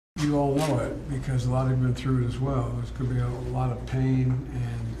you all know it because a lot of you have been through it as well. There's going to be a lot of pain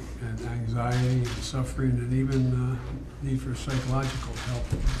and anxiety and suffering and even need for psychological help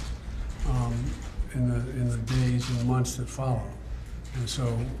in the days and months that follow. And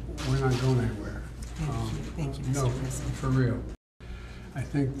so we're not going anywhere. Thank you, Mr. No, President. for real. I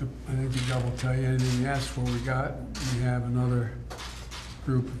think the gov will tell you anything you asked for. We have another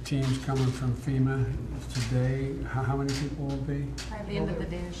group of teams coming from FEMA today. How many people will be? By the end of the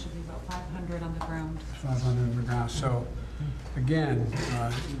day, there should be about 500 on the ground. 500 on the ground. So again,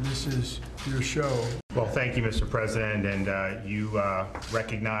 this is your show. Well, thank you, Mr. President, and you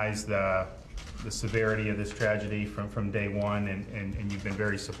recognize the severity of this tragedy from day one, and you've been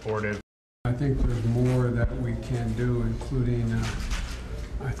very supportive. I think there's more that we can do, including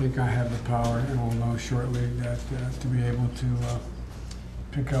I think I have the power, and we'll know shortly, that to be able to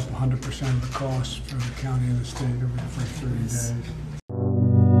pick up 100% of the costs for the county and the state over the first 30 days.